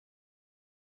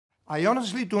I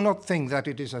honestly do not think that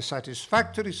it is a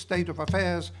satisfactory state of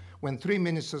affairs when 3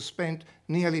 ministers spent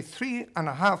nearly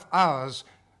 3.5 hours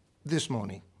this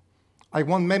morning. I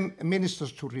want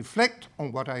ministers to reflect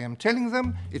on what I am telling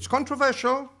them. It's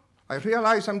controversial. I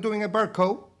realize I'm doing a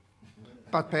Berko,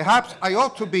 but perhaps I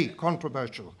ought to be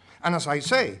controversial. And as I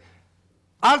say,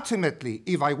 ultimately,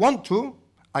 if I want to,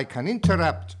 I can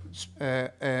interrupt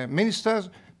ministers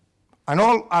and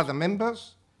all other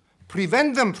members,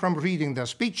 prevent them from reading their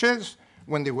speeches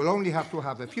when they will only have to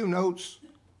have a few notes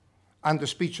and the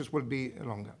speeches will be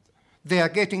longer. They are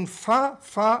getting far,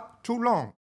 far too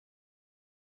long.